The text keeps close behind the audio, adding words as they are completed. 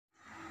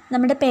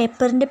നമ്മുടെ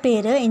പേപ്പറിൻ്റെ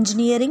പേര്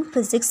എഞ്ചിനീയറിംഗ്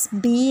ഫിസിക്സ്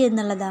ബി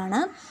എന്നുള്ളതാണ്.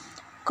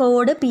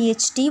 Code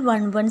PhD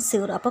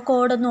 110. അപ്പോൾ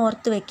കോഡൊന്ന്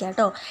ഓർത്ത് വെക്കുക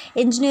കേട്ടോ.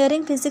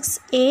 എഞ്ചിനീയറിംഗ് ഫിസിക്സ്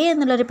എ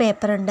എന്നുള്ളൊരു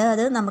പേപ്പറുണ്ട്.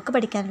 അത് നമുക്ക്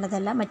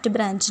പഠിക്കാനുള്ളതല്ല, മറ്റു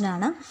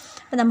ബ്രാഞ്ചിനാണ്.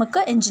 അപ്പോൾ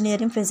നമുക്ക്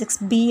എഞ്ചിനീയറിംഗ്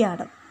ഫിസിക്സ് ബി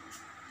ആണ്.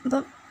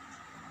 അപ്പം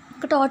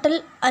ടോട്ടൽ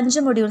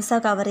 5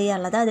 മൊഡ്യൂൾസാണ് കവർ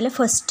ചെയ്യാനുള്ളത്. അതിൽ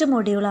ഫസ്റ്റ്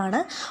മൊഡ്യൂളാണ്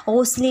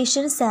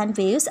ഓസിലേഷൻസ് ആൻഡ്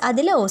വേവ്സ്.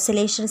 അതിൽ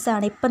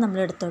ഓസിലേഷൻസാണ് ഇപ്പോൾ നമ്മൾ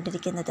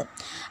എടുത്തുകൊണ്ടിരിക്കുന്നത്.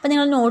 അപ്പോൾ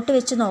നിങ്ങൾ നോട്ട്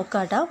വെച്ച്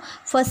നോക്കുക കേട്ടോ.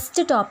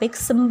 First topic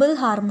simple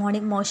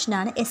harmonic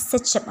മോഷനാണ്,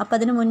 SHM. അപ്പോൾ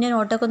അതിന് മുന്നേ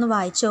നോട്ടൊക്കെ ഒന്ന്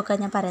വായിച്ച് നോക്കാം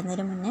ഞാൻ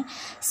പറയുന്നതിന് മുന്നേ.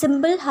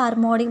 സിമ്പിൾ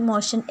ഹാർമോണിക്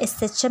മോഷൻ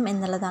SHM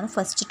എന്നുള്ളതാണ്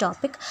ഫസ്റ്റ്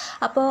ടോപ്പിക്.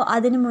 അപ്പോൾ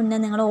അതിന് മുന്നേ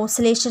നിങ്ങൾ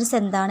ഓസിലേഷൻസ്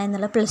എന്താണ്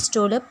എന്നുള്ള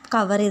 +2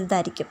 കവർ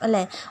ചെയ്തതായിരിക്കും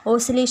അല്ലേ.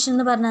 ഓസിലേഷൻ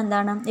എന്ന് പറഞ്ഞാൽ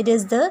എന്താണ്? It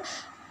is the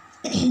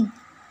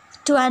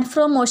two and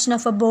fro motion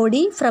of A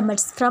body from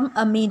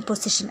A mean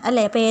position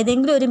അല്ലേ. അപ്പോൾ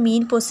ഏതെങ്കിലും ഒരു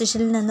മീൻ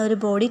പൊസിഷനിൽ നിന്ന് ഒരു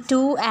body two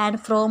and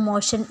fro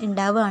motion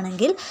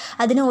ഉണ്ടാവുകയാണെങ്കിൽ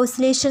അതിന്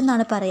ഓസിലേഷൻ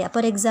എന്നാണ് പറയുക.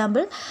 ഫോർ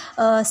എക്സാമ്പിൾ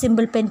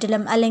സിമ്പിൾ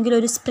പെൻഡുലം അല്ലെങ്കിൽ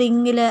ഒരു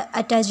സ്പ്രിങ്ങിൽ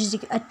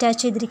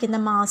അറ്റാച്ച് ചെയ്തിരിക്കുന്ന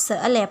മാസ്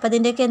അല്ലേ. അപ്പോൾ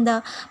അതിൻ്റെയൊക്കെ എന്താ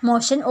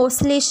മോഷൻ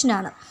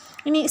ഓസിലേഷനാണ്.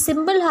 ഇനി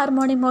സിമ്പിൾ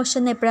ഹാർമോണിക് മോഷൻ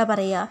എന്ന് എപ്പോഴാണ്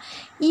പറയുക?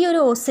 ഈ ഒരു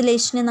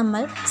ഓസിലേഷനെ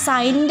നമ്മൾ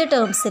സൈനിൻ്റെ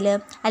ടേംസിൽ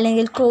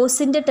അല്ലെങ്കിൽ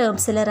കോസിൻ്റെ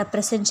ടേംസിൽ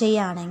റെപ്രസെൻറ്റ്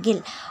ചെയ്യുകയാണെങ്കിൽ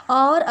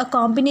or A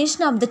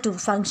combination of the two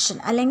function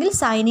അല്ലെങ്കിൽ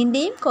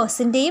സൈനിൻ്റെയും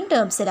കോസിൻ്റെയും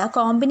ടേംസിൽ ആ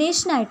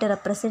കോമ്പിനേഷനായിട്ട്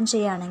റെപ്രസെൻറ്റ്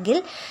ചെയ്യുകയാണെങ്കിൽ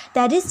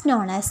that is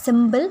known as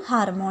simple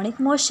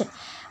harmonic motion.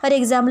 ഒരു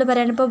എക്സാമ്പിൾ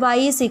പറയുകയാണെങ്കിൽ ഇപ്പോൾ y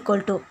is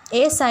equal to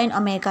A sin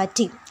omega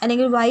t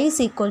അല്ലെങ്കിൽ y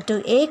is equal to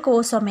A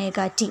cos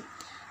omega t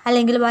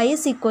അല്ലെങ്കിൽ y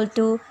is equal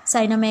to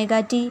sine omega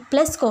T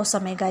plus cos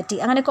omega T,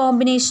 അങ്ങനെ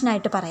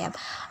കോമ്പിനേഷനായിട്ട് പറയാം.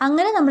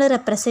 അങ്ങനെ നമ്മൾ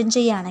represent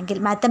ചെയ്യുകയാണെങ്കിൽ,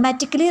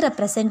 മാത്തമാറ്റിക്കലി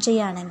റെപ്രസെൻറ്റ്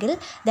ചെയ്യുകയാണെങ്കിൽ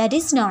that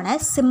is known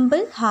as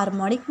simple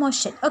harmonic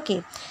motion. Okay,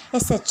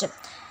 SHM.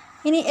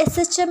 ഇനി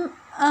SHM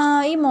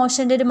ഈ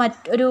മോഷൻ്റെ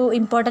മറ്റൊരു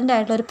ഇമ്പോർട്ടൻ്റ്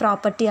ആയിട്ടുള്ള ഒരു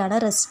പ്രോപ്പർട്ടിയാണ്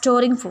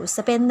റെസ്റ്റോറിങ് ഫോഴ്സ്.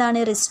 അപ്പോൾ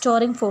എന്താണ്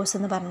റെസ്റ്റോറിങ് ഫോഴ്സ്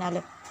എന്ന് പറഞ്ഞാൽ?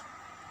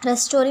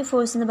 റെസ്റ്റോറിങ്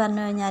ഫോഴ്സ് എന്ന്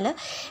പറഞ്ഞു കഴിഞ്ഞാൽ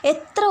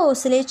എത്ര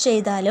ഓസിലേറ്റ്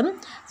ചെയ്താലും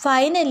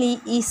ഫൈനലി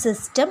ഈ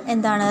സിസ്റ്റം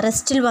എന്താണ്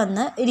റെസ്റ്റിൽ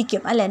വന്ന്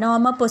ഇരിക്കും അല്ലേ.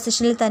 നോർമൽ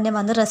പൊസിഷനിൽ തന്നെ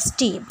വന്ന് റെസ്റ്റ്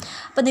ചെയ്യും.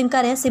 അപ്പോൾ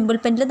നിങ്ങൾക്കറിയാം സിമ്പിൾ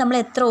പെൻഡിൽ നമ്മൾ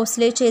എത്ര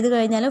ഓസിലേറ്റ് ചെയ്ത്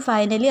കഴിഞ്ഞാലും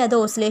ഫൈനലി അത്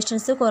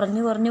ഓസിലേഷൻസ്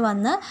കുറഞ്ഞ്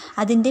വന്ന്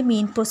അതിൻ്റെ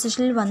മീൻ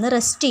പൊസിഷനിൽ വന്ന്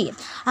റെസ്റ്റ് ചെയ്യും.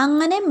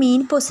 അങ്ങനെ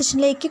മീൻ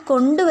പൊസിഷനിലേക്ക്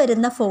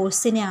കൊണ്ടുവരുന്ന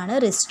ഫോഴ്സിനെയാണ്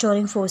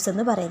റെസ്റ്റോറിങ് ഫോഴ്സ്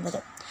എന്ന്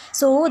പറയുന്നത്.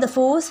 So the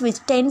force which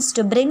tends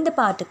to bring the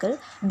particle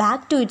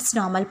back to its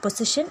normal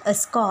position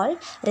is called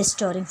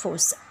restoring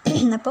force.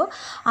 അപ്പോൾ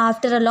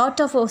after a lot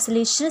of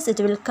oscillations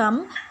it will come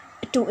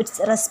to its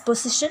rest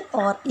position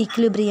or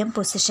equilibrium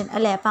position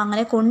അല്ലേ. അപ്പോൾ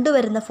അങ്ങനെ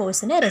കൊണ്ടുവരുന്ന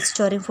ഫോഴ്സിനെ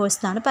റെസ്റ്റോറിങ് force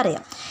എന്നാണ്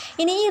പറയാം.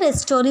 ഇനി ഈ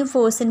റെസ്റ്റോറിങ്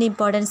ഫോഴ്സിൻ്റെ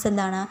ഇമ്പോർട്ടൻസ്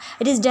എന്താണ്?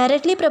 It is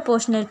directly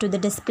proportional to the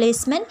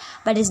displacement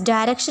but it's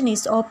direction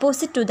is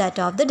opposite to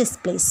that of the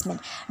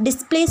displacement.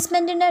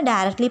 ഡിസ്പ്ലേസ്മെൻറ്റിന്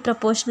directly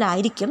proportional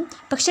ആയിരിക്കും,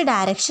 പക്ഷേ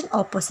ഡയറക്ഷൻ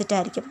ഓപ്പോസിറ്റ്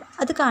ആയിരിക്കും.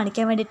 അത്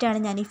കാണിക്കാൻ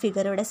വേണ്ടിയിട്ടാണ് ഞാൻ ഈ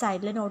ഫിഗർ ഇവിടെ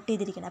സൈഡിൽ നോട്ട്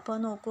ചെയ്തിരിക്കുന്നത്. അപ്പോൾ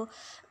നോക്കൂ,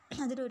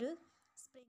 അതിലൊരു